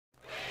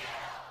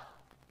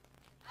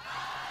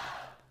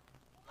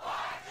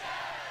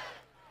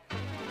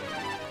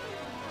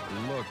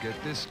look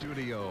at this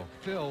studio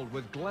filled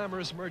with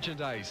glamorous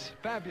merchandise,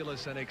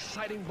 fabulous and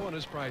exciting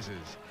bonus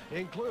prizes,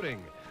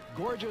 including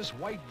gorgeous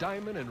white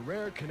diamond and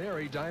rare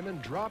canary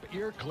diamond drop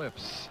ear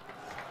clips.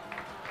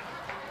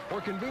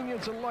 For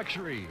convenience and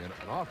luxury in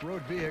an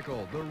off-road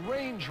vehicle, the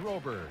Range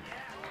Rover.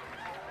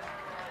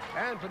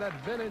 And for that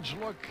vintage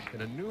look in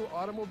a new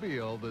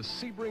automobile, the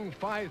Sebring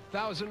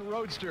 5000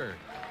 Roadster.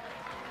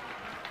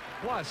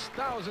 Plus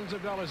thousands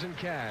of dollars in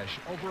cash,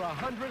 over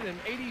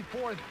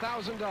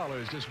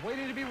 $184,000 just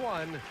waiting to be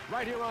won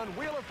right here on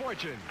Wheel of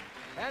Fortune.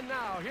 And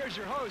now, here's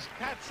your host,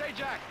 Pat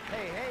Sajak.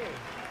 Hey, hey.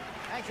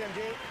 Thanks,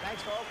 MG.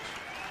 Thanks, folks.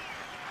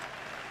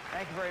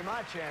 Thank you very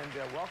much, and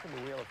welcome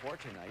to Wheel of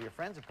Fortune. Your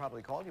friends have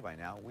probably called you by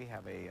now. We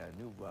have a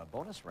new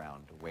bonus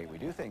round way we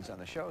do things on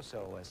the show,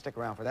 so stick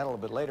around for that a little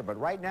bit later. But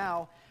right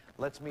now,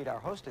 let's meet our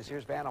hostess.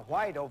 Here's Vanna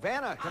White. Oh,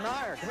 Vanna, come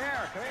here, come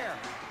here, come here.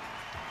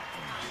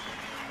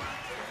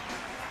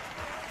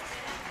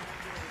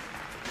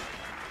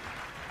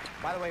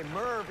 By the way,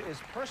 Merv is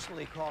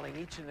personally calling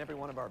each and every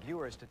one of our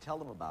viewers to tell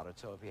them about it,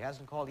 so if he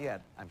hasn't called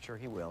yet, I'm sure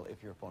he will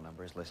if your phone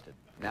number is listed.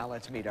 Now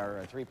let's meet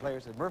our three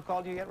players. Has Merv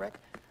called you yet, Rick?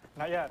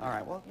 Not yet. All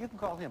right, well, you can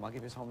call him. I'll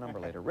give you his home number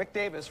later. Rick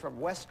Davis from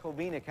West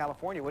Covina,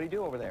 California. What do you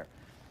do over there?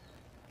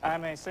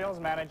 I'm a sales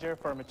manager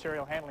for a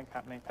material handling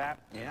company, Pat.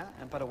 Yeah,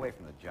 but away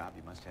from the job,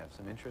 you must have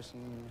some interest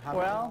in how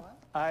Well,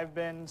 I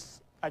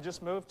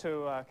just moved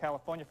to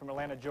California from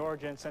Atlanta,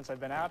 Georgia, and since I've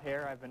been out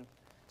here, I've been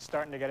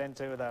starting to get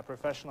into the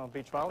professional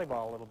beach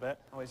volleyball a little bit.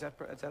 Oh, is that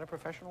a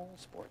professional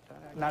sport?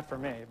 Not for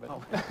me, but...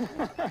 Oh.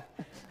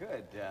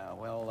 Good.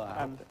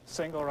 I'm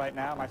single right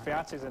now. My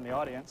fiance's in the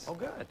audience. Oh,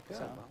 good, good.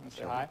 So,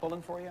 Well, I'm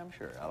pulling for you, I'm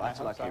sure. Lots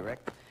of luck to you, Rick.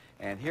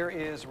 And here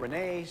is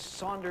Renee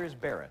Saunders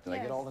Barrett. Did I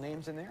get all the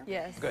names in there?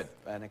 Yes. Good.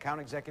 An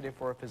account executive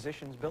for a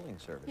physician's building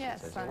service.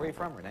 Yes. Where are you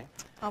from, Renee?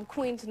 I'm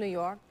Queens, New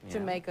York,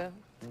 Jamaica,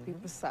 to be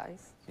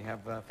precise. You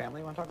have family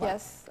you want to talk about?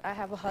 Yes, I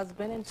have a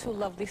husband and two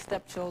lovely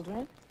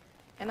stepchildren,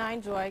 and I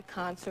enjoy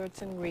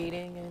concerts and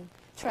reading and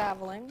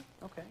traveling.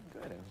 Okay,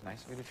 good. It was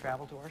nice of you to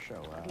travel to our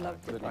show. I'd love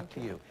to. Good luck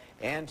to you.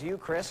 And to you,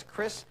 Chris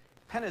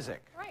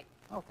Penizik. Right.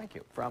 Oh, thank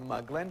you. From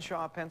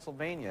Glenshaw,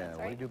 Pennsylvania. That's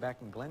What do you right. do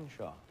back in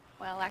Glenshaw?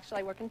 Well, actually,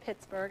 I work in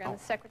Pittsburgh. I'm the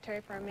secretary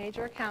for a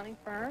major accounting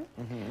firm.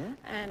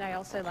 And I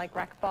also like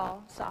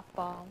racquetball,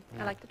 softball.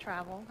 I like to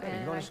travel. Are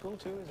you going to school,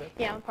 too? Is that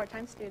Yeah, I'm a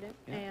part-time student,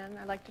 and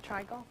I like to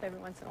try golf every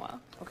once in a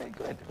while. Okay,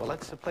 good. Well,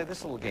 let's play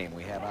this little game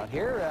we have out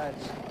here.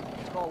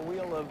 It's called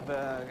Wheel of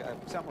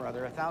something or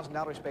other.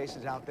 $1,000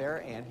 spaces out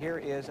there, and here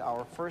is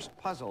our first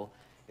puzzle.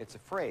 It's a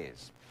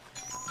phrase.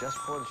 Just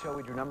before the show,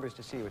 we drew numbers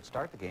to see who would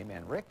start the game,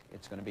 and Rick,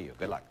 it's going to be you.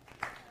 Good luck.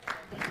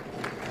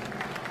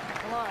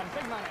 Come on,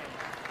 big money.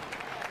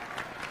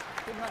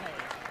 Good money.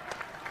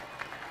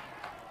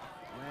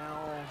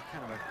 Well,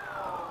 kind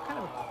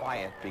of a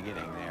quiet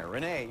beginning there.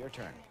 Renee, your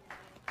turn.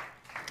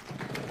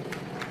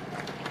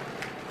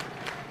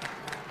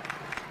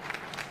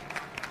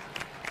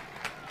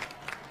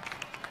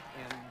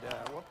 And,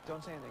 whoop,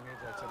 don't say anything.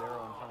 That's an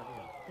arrow in front of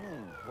you.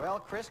 Well,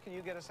 Chris, can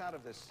you get us out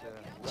of this?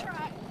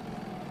 Try.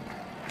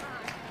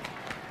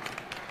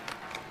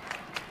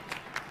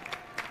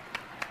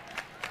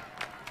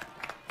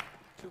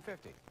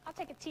 $250. I'll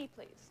take a tea,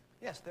 please.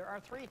 Yes, there are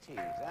 3 T's.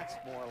 That's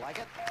more like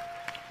it.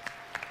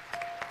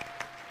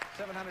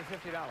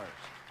 $750. I'll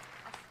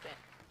spin.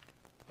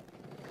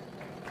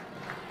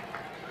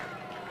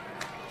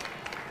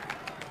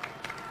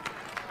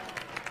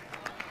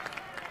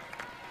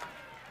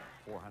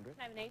 $400. Can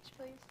I have an H,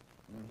 please?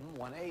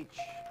 1H.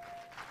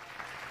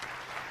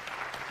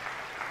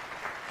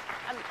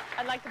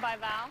 I'd like to buy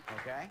vowel.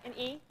 Okay. An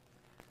E.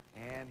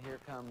 And here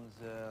comes,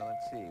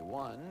 let's see,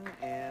 1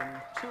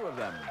 and 2 of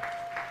them.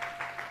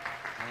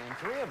 And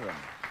 3 of them.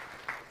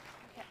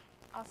 Okay,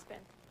 I'll spin.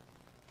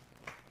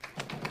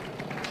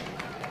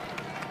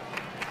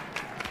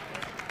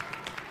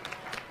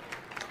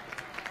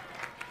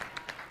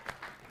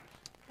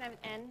 Can I have an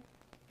N?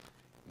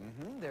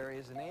 There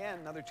is an N.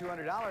 Another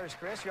 $200,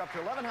 Chris. You're up to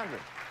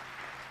 $1,100.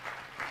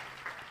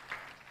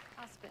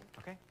 I'll spin.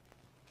 Okay.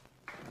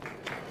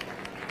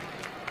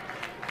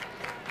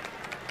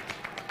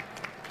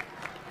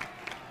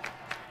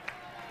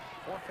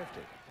 $450. Can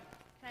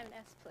I have an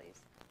S,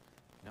 please?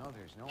 No,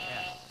 there's no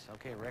S.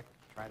 Okay, Rick,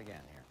 try it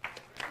again here.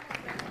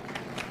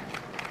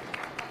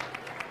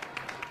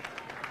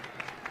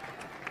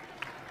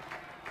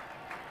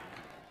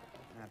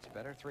 That's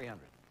better. 300.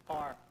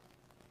 R.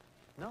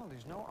 No,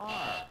 there's no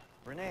R.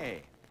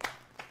 Renee.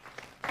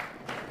 And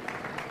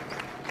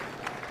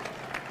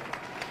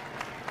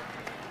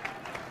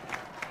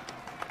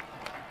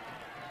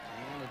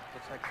it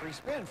looks like free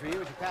spin for you.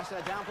 Would you pass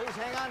that down, please?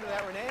 Hang on to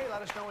that, Renee.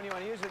 Let us know when you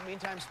want to use it.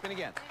 Meantime, spin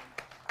again.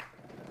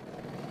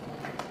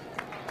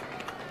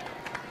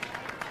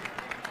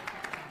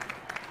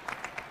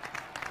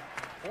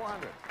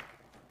 $400. Is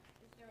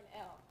there an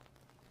L?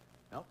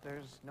 Nope,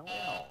 there's no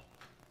L.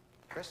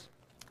 Chris?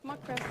 Come on,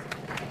 Chris.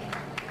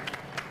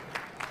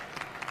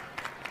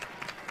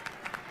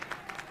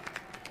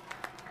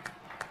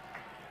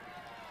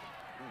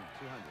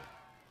 $200.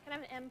 Can I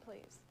have an M,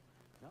 please?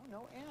 No,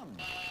 no M.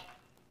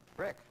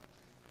 Rick?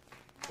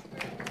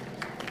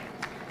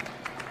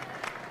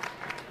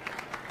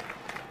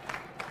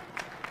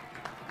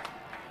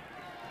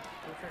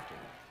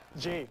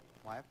 G.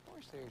 Why, of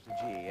course there's a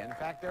G. In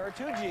fact, there are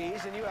 2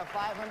 G's, and you have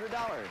 $500.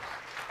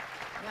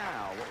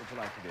 Now, what would you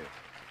like to do?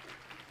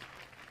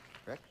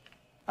 Rick?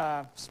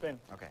 Spin.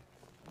 Okay.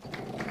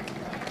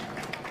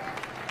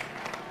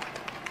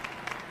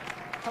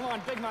 Come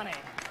on, big money.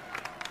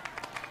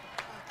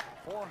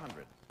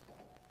 400.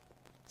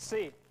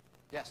 C.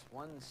 Yes,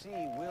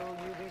 1C. Will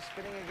you be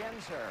spinning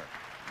again, sir?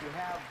 You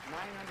have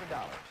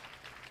 $900.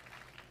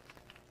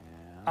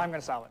 And... I'm going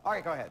to solve it. All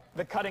right, go ahead.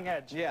 The cutting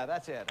edge. Yeah,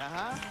 that's it.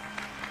 Uh-huh.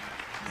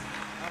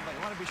 Oh, but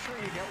you want to be sure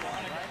you get one,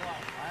 right?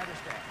 I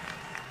understand.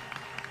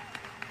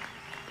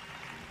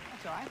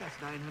 That's all right. That's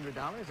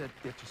 $900. That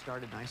gets you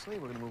started nicely.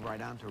 We're going to move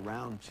right on to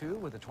round 2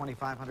 with a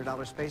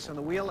 $2,500 space on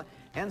the wheel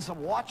and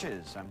some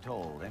watches, I'm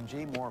told.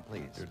 MG, more,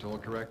 please. You're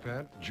told correct,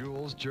 Pat.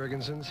 Jules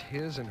Jurgensen's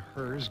his and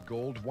hers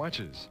gold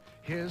watches.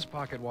 His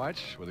pocket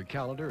watch with a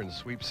calendar and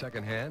sweep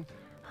second hand.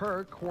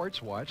 Her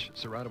quartz watch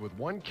surrounded with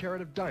 1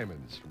 carat of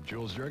diamonds from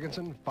Jules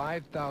Jurgensen,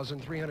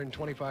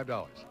 $5,325.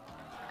 Very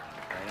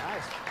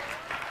nice.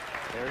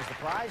 There's the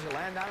prize. You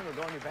land on it,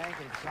 it'll go in your bank,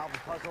 and if you solve the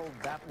puzzle,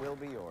 that will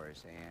be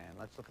yours. And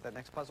let's look at that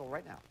next puzzle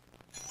right now.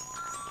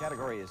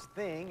 Category is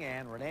thing,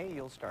 and Renee,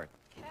 you'll start.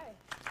 Okay.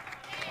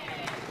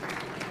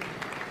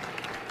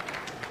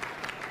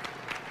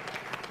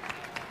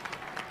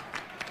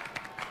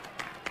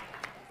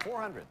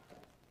 400.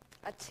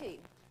 A T.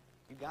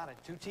 You got it.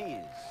 2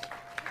 T's.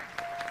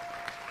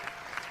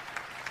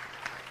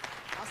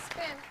 I'll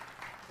spin.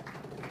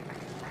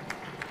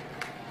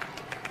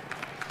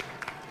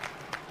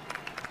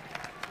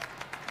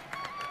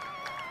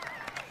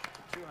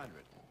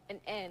 200. An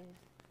N.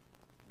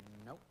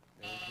 Nope.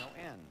 There's no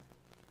N.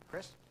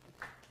 Chris?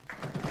 Come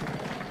on,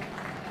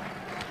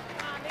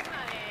 big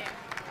money.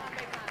 Come on,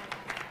 big money.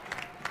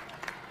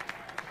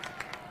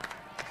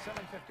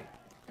 750.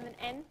 And an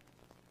N.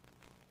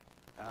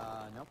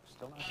 Nope.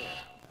 Still not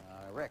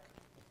there. Rick?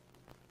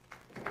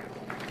 Come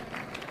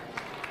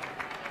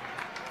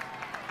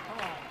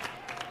on.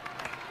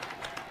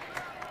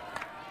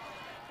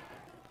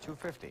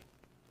 250.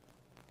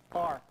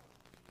 R.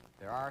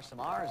 There are some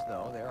R's,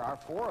 though. There are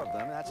 4 of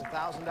them. That's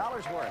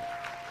 $1,000 worth.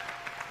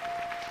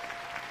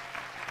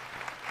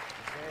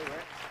 Okay,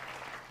 Rick?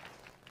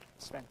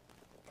 Spin.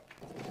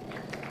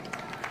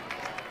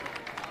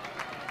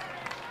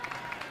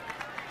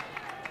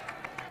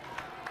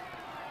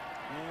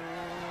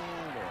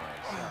 Boy,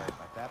 sorry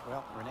about that.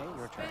 Well, Renee,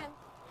 your turn. Spin.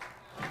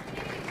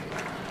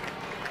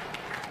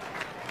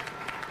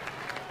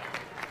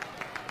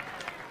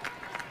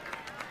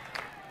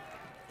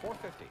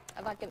 $450. I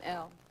like an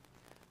L.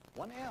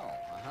 1 L.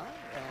 Uh-huh.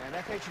 And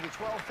that takes you to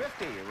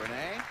 $1,250,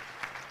 Renee.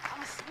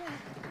 I'll spin.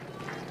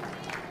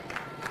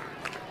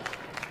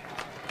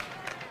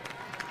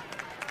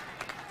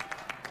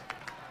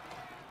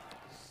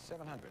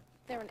 $700.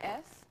 There an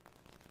S?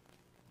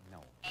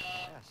 No.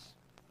 Yes.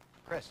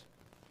 Chris?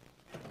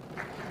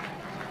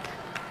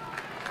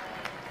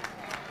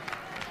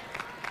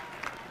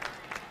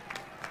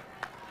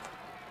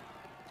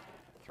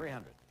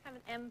 $300. Have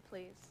an M,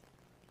 please.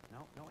 No,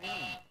 no M.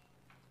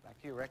 Back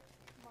to you, Rick.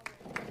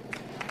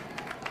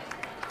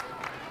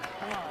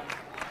 Come on.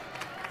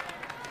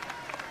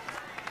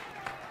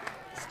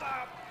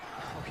 Stop.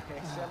 Okay,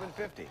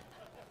 $750.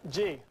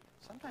 G.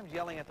 Sometimes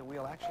yelling at the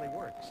wheel actually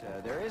works.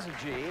 There is a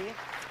G.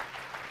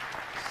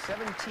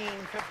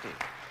 $1,750.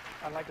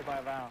 I'd like to buy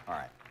a vowel. All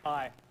right.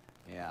 I.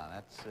 Yeah,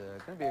 that's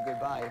going to be a good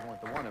buy even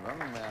with the one of them.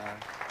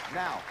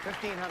 Now,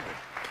 $1,500.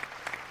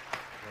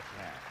 What you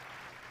have?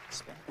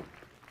 Spin.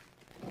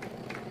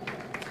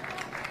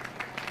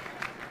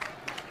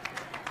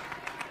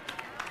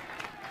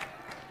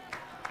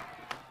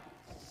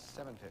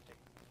 $750.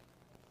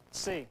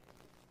 C.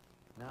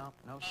 No,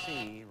 no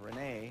C.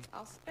 Renee.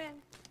 I'll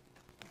spin.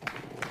 You'd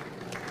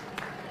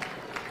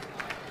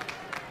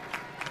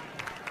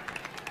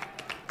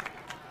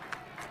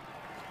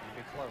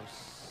be close.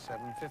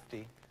 $750.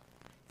 Is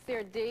there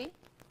a D?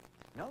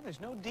 No, there's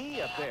no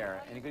D up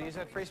there. And you can use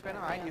that free spin?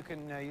 All right, you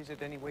can use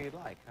it any way you'd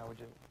like. How would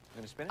you?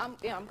 Going to spin it?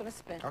 Yeah, I'm going to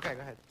spin. Okay,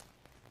 go ahead.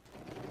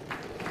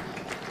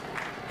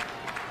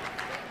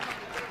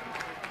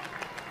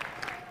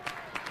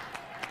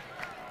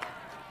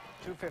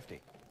 $250.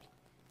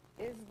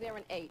 Is there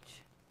an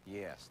H?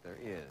 Yes, there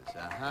is.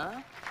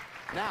 Uh-huh.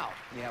 Now,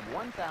 you have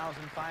 $1,500.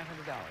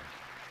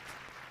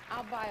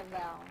 I'll buy a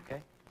vowel.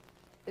 Okay?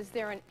 Is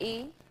there an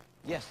E?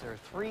 Yes, there are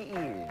 3 E's.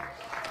 There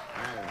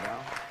we go.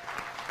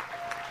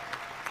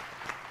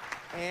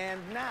 And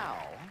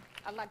now,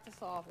 I'd like to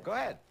solve it. go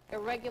ahead.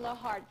 Irregular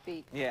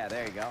heartbeat. Yeah,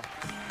 there you go.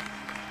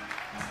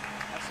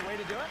 That's the way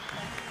to do it.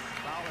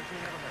 Vowel that you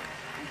never heard.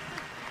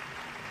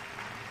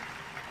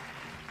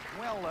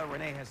 Well,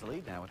 Renee has the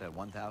lead now with that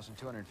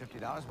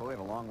 $1,250, but we have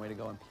a long way to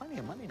go and plenty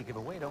of money to give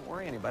away. Don't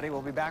worry, anybody.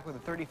 We'll be back with a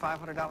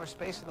 $3,500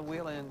 space in the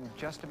wheel in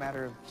just a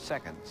matter of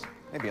seconds.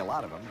 Maybe a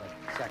lot of them, but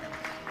seconds.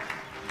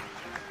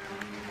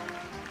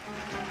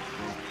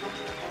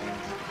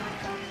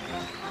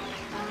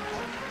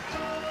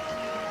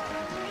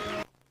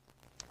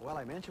 Well,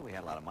 I mentioned we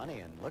had a lot of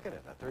money, and look at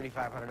it. A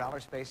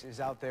 $3,500 space is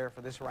out there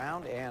for this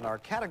round, and our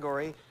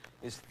category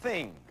is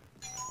thing.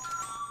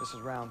 This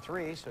is round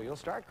 3, so you'll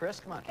start, Chris.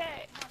 Come on.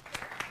 Okay.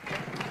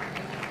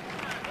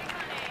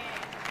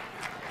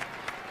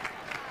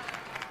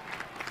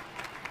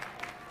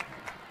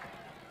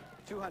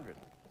 200.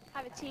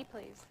 Have a tea,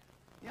 please.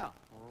 Yeah,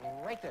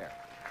 right there.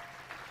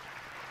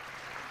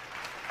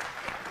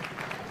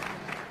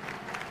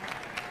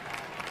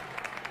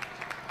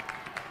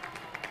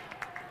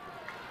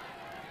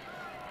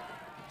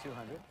 $200. Can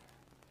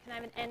I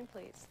have an N,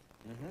 please?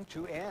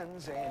 2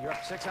 N's, and you're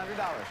up $600,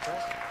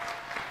 Chris.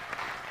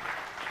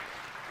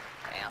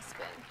 Okay, I'll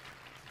spin.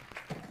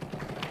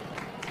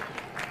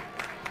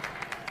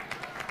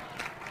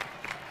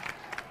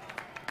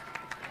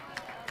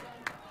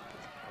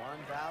 $1,000.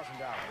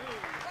 Can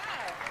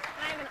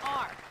I have an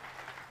R?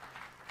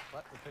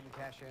 But we couldn't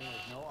cash in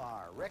with no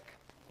R. Rick?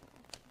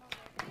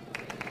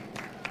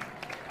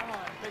 Come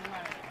on, big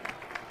money.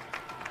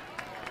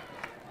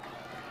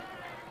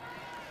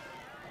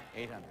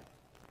 800.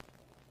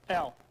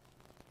 L.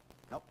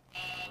 Nope.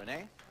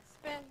 Renee?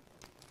 Spin.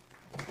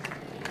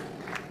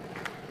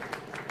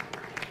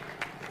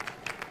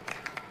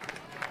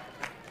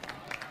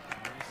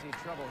 You see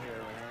trouble here,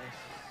 Renee.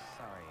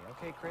 Sorry.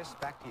 Okay, Chris,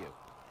 back to you.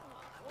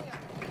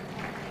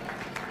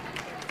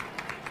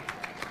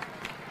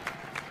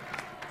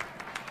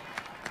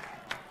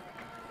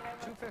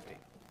 $250.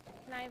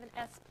 Can I have an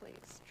S,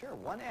 please? Sure,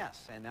 1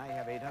 S, and now you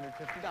have $850.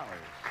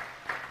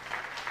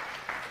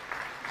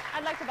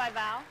 I'd like to buy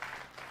vowel.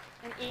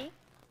 An E.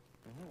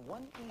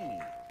 1 E. At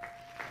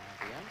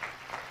the end.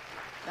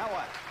 Now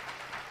what?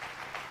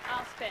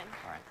 I'll spin.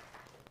 All right.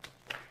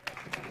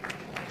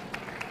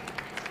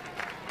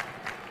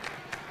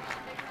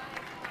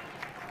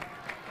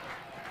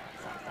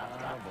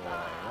 Oh,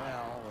 boy.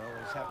 Well, we'll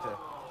just have to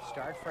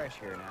start fresh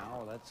here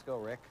now. Let's go,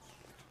 Rick.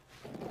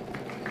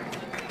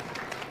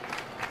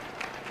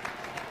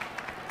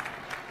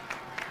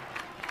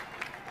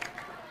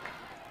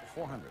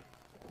 $400.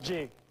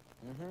 G.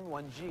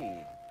 1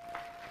 G.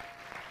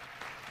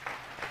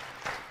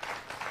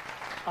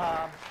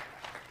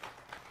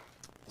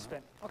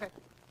 Spin. Okay.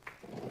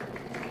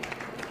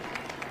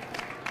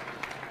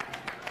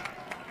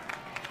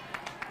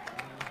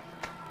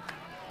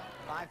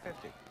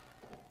 $550.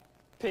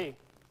 P.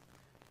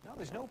 No,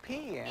 there's no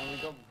P, and we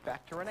go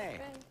back to Renee.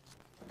 Spin.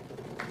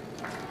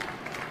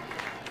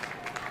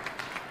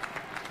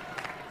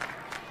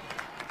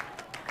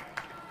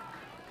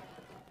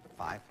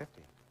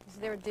 $550. Is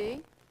there a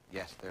D?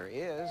 Yes, there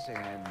is,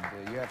 and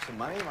you have some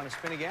money. You want to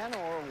spin again, or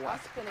I'll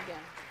what? spin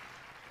again.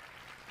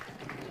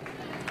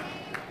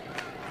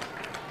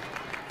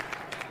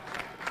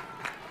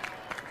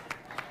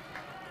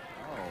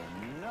 Oh,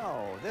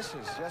 no. This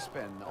has just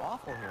been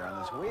awful here on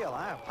this wheel.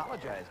 I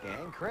apologize,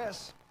 gang.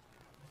 Chris?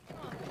 It's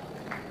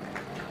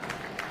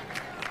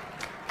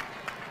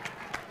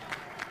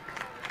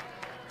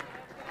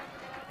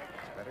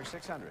better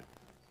 600.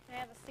 Can I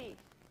have a C?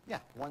 Yeah,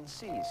 1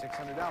 C, $600.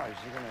 You're going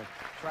to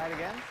try it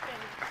again? Spin.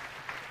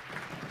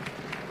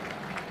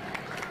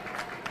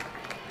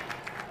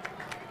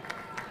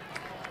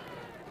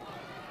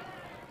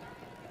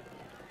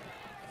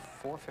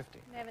 $450.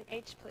 Can I have an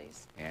H,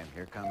 please? And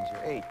here comes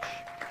your H.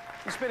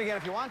 You spin again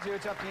if you want to.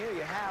 It's up to you.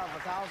 You have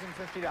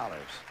 $1,050.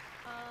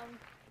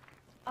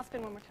 I'll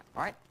spin one more time.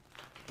 All right.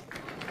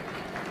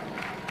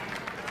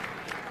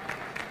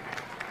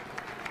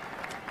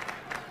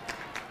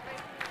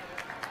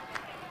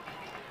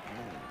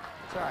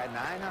 It's all right,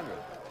 900.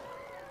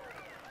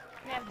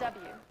 Can I have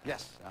W?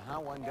 Yes,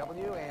 1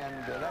 W,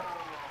 and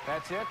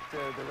that's it.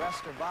 The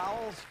rest are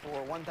vowels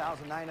for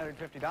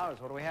 $1,950.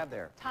 What do we have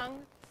there?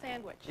 Tongue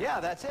sandwich. Yeah,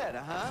 that's it,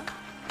 A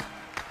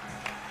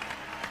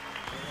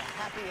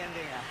happy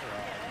ending after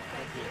all.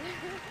 Thank you.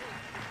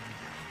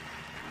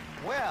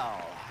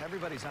 Well,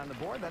 everybody's on the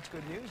board. That's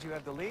good news. You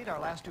have the lead. Our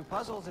last 2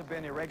 puzzles have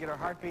been irregular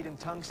heartbeat and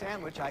tongue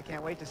sandwich. I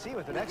can't wait to see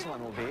what the next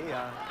one will be.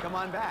 Come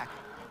on back.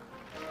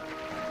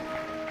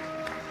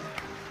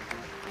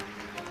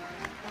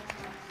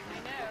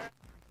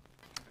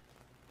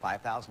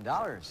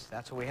 $5,000.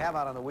 That's what we have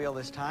out on the wheel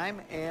this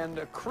time. And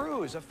a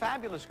cruise, a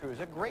fabulous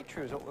cruise, a great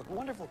cruise, a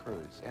wonderful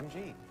cruise.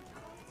 MG.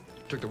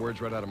 Took the words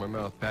right out of my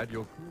mouth, Pat.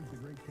 You'll Cruise the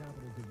great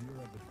capitals of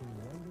Europe between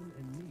London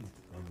and Nice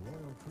on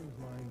Royal Cruise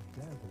Line's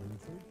dazzling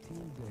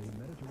 13-day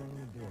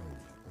Mediterranean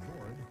voyage.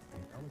 Aboard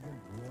the elegant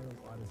Royal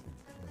Odyssey.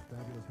 A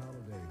fabulous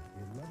holiday,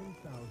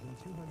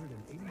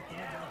 $11,285.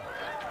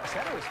 I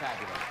said it was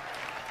fabulous.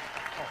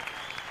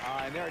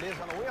 And there it is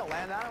on the wheel.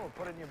 Land on it. We'll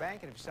put it in your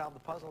bank, and if you solve the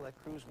puzzle, that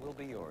cruise will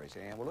be yours.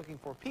 And we're looking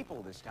for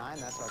people this time.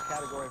 That's our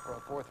category for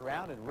our 4th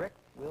round, and Rick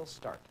will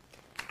start.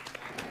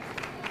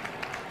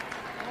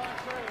 Come on,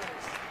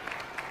 cruise.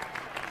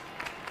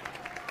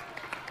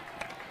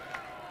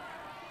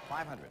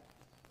 500.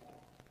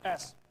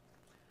 S.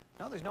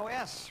 No, there's no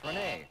S.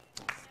 Renee.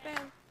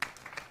 Spin.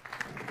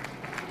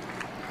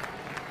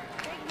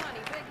 Big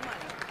money, big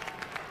money.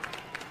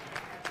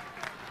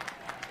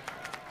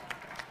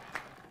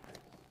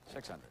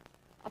 600.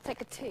 I'll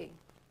take a T.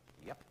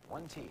 Yep,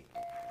 1 T.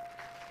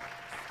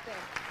 Spin.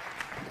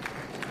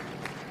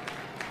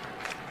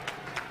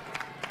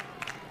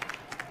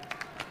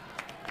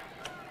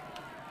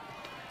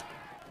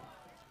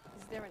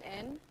 there an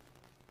N?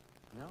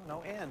 No,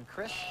 no N.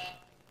 Chris?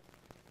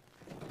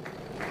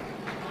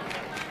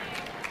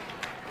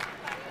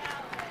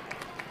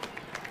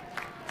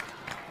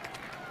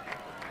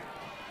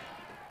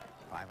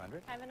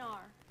 $500. I have an R.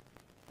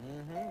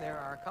 There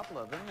are a couple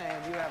of them,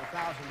 and you have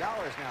 $1,000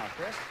 now,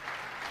 Chris.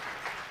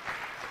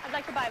 I'd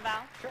like to buy a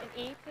vowel. Sure. An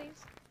E,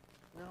 please.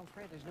 No, I'm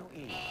afraid there's no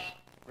E.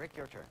 Rick,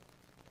 your turn.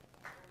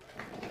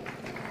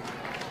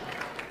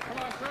 Come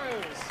on,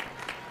 Cruz.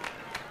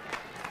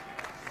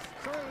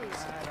 Cruz. I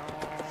don't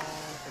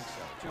think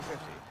so.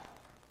 250.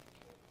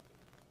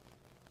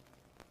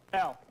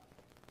 L.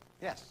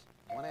 Yes,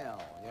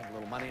 1L. You have a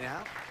little money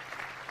now.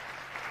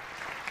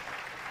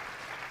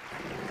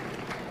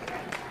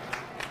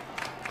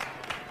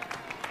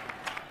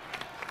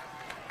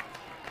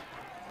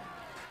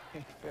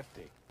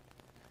 $50.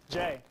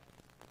 J.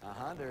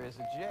 There is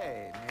a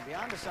J. Maybe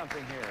onto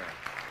something here.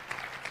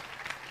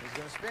 He's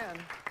going to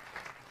spin.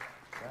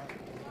 Right.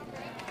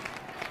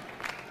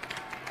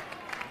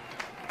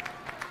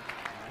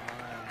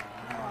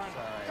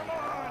 Come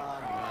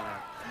on.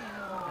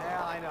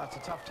 Yeah, I know. It's a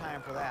tough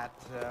time for that.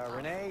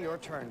 Renee, your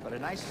turn, but a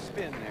nice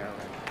spin there.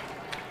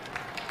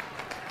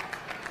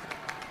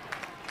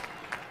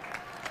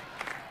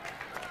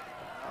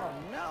 Oh,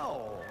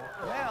 no.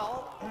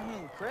 Well,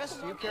 Chris,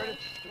 you care to...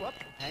 Whoop,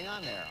 hang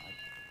on there.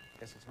 I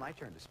guess it's my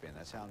turn to spin.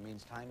 That sound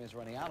means time is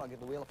running out. I'll give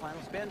the wheel a final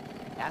spin.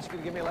 Ask you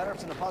to give me a letter. If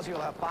it's in the puzzle,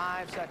 you'll have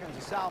 5 seconds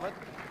to solve it.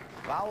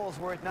 Vowels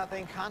worth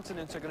nothing.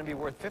 Consonants are going to be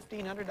worth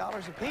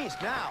 $1,500 apiece.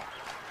 Now,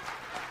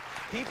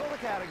 people the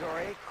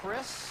category.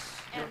 Chris,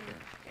 your turn.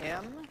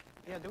 M.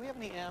 Yeah, do we have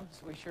any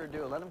M's? We sure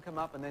do. Let them come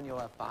up, and then you'll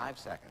have 5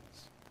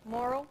 seconds.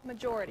 Moral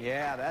majority.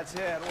 Yeah, that's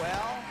it.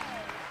 Well...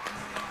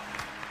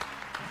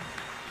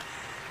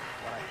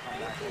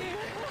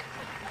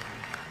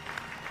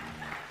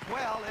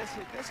 Well,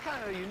 it's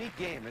kind of a unique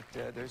game.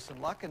 There's some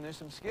luck and there's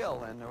some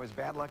skill, and there was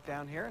bad luck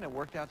down here, and it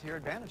worked out to your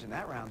advantage in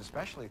that round,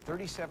 especially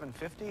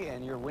 $37.50,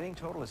 and your winning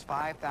total is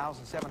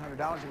 $5,700.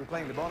 We'll be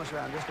playing the bonus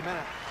round in just a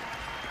minute.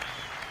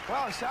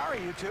 Well, I'm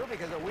sorry, you two,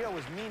 because the wheel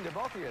was mean to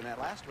both of you in that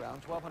last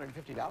round.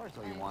 $1,250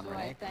 till you won,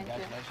 Renee. Thank you.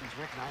 Congratulations,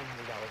 Rick. $900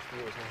 for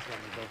you. It's nice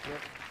having you both here.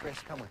 Chris,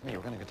 come with me.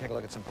 We're going to go take a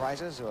look at some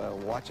prizes.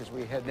 Watch as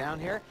we head down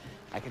here.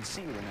 I can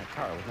see you in that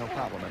car with no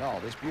problem at all.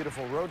 This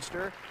beautiful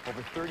Roadster,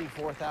 over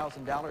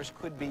 $34,000,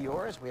 could be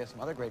yours. We have some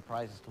other great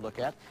prizes to look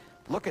at.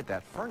 Look at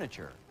that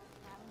furniture.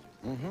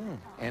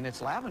 And it's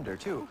lavender,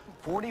 too.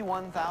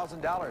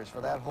 $41,000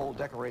 for that whole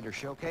decorator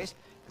showcase.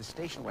 The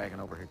station wagon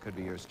over here could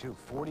be yours, too.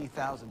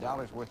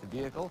 $40,000 worth of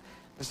vehicle.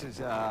 This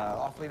is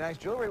awfully nice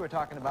jewelry we're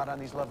talking about on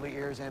these lovely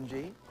ears,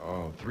 MG.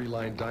 Oh,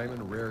 3-line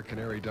diamond, rare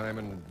canary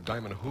diamond,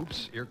 diamond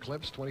hoops, ear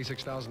clips,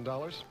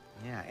 $26,000.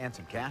 Yeah, and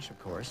some cash, of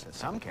course.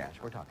 Some cash.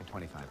 We're talking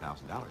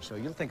 $25,000. So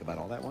you'll think about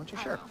all that, won't you?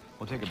 Sure.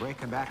 We'll take a break,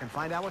 come back, and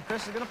find out what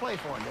Chris is going to play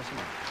for in just a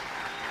minute.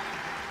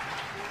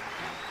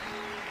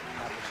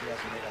 Not that she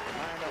hasn't made up her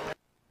mind already.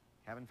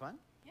 Having fun?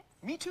 Yes.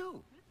 Me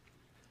too.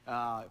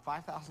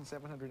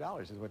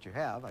 $5,700 is what you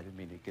have. I didn't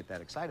mean to get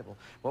that excitable.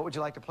 What would you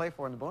like to play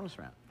for in the bonus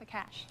round? The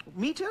cash.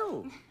 Me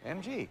too.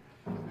 MG.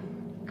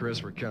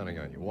 Chris, we're counting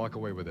on you. Walk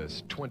away with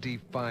this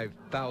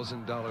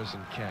 $25,000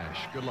 in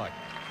cash. Good luck.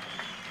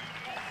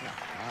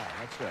 All right,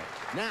 that's good.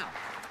 Now,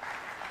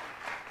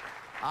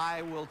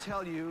 I will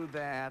tell you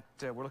that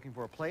we're looking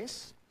for a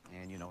place,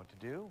 and you know what to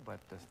do,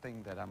 but the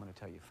thing that I'm going to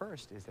tell you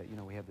first is that, you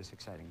know, we have this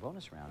exciting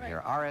bonus round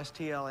here.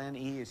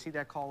 RSTLNE, you see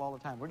that call all the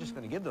time. We're just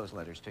going to give those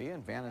letters to you,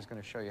 and Vanna's going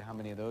to show you how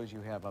many of those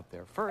you have up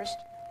there first.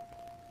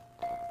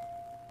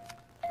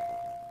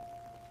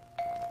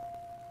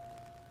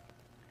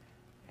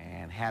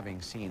 And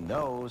having seen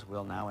those,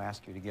 we'll now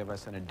ask you to give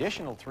us an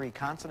additional 3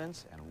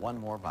 consonants and 1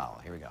 more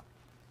vowel. Here we go.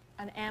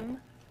 An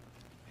M.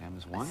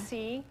 M's A 1,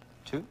 C.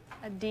 2,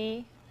 A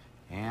D.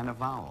 and a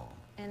vowel.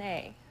 An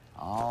A.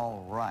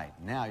 All right.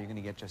 Now you're going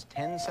to get just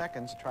 10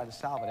 seconds to try to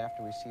solve it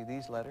after we see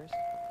these letters.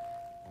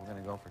 We're going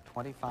to go for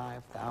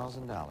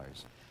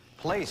 $25,000.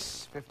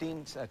 Place,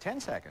 10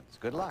 seconds.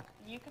 Good luck.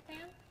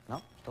 Yucatan. No,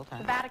 still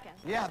time. The Vatican.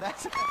 Yeah,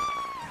 that's it.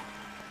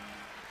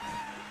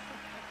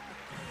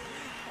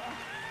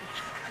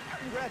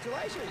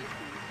 Congratulations.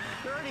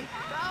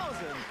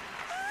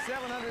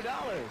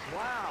 $30,700.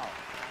 Wow.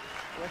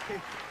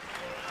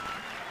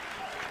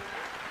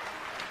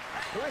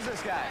 Who is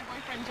this guy? My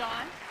boyfriend,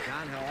 John.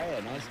 John, how are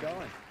you? Nice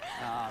going.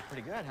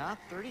 Pretty good, huh?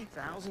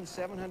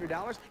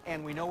 $30,700.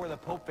 And we know where the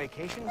Pope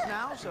vacations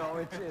now, so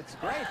it's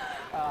great.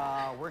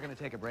 We're going to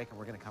take a break, and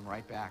we're going to come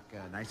right back.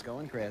 Nice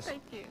going, Chris.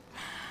 Thank you.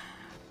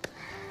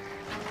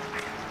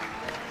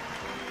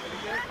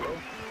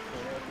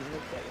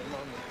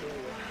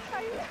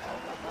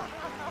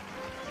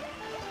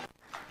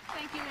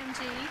 Thank you,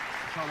 MG.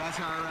 So that's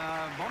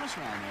our bonus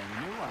round there,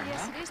 the new one,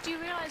 Yes, huh? it is. Do you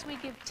realize we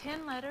give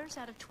 10 letters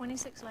out of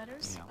 26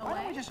 letters Yeah. Why don't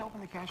we away? just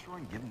open the cash drawer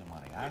and give them the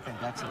money? I think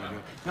that's what we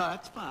do. No,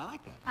 that's fun. I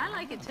like that. I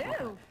like it,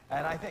 too.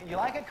 And I think, you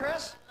like it,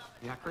 Chris?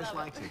 Yeah, Chris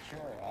likes it, sure.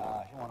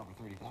 She won over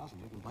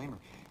 $30,000. You can blame her.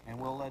 And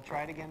we'll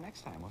try it again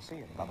next time. We'll see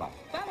you. Bye-bye.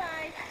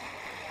 Bye-bye.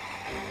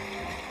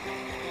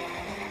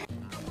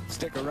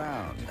 Stick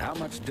around. How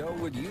much dough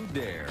would you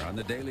dare on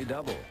the Daily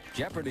Double?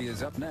 Jeopardy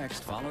is up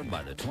next, followed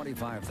by the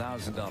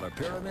 $25,000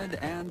 pyramid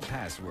and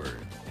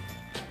password.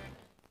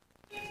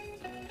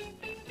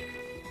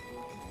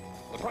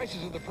 The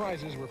prices of the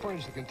prizes were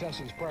furnished to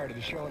contestants prior to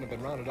the show and have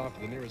been rounded off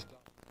to the nearest.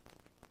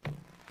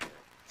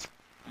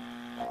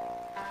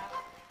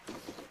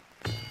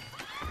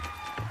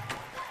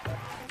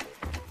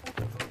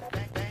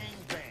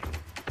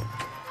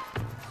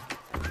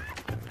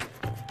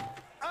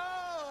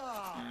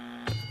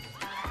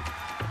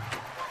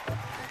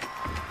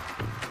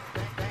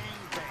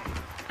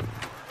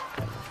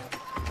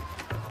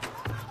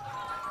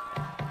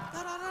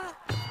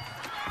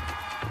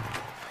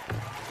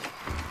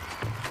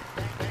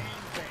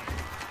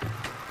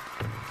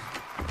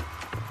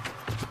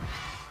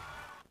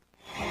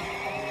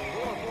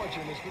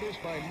 Is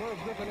produced by Merv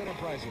Griffin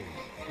Enterprises,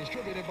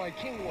 distributed by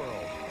King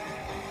World.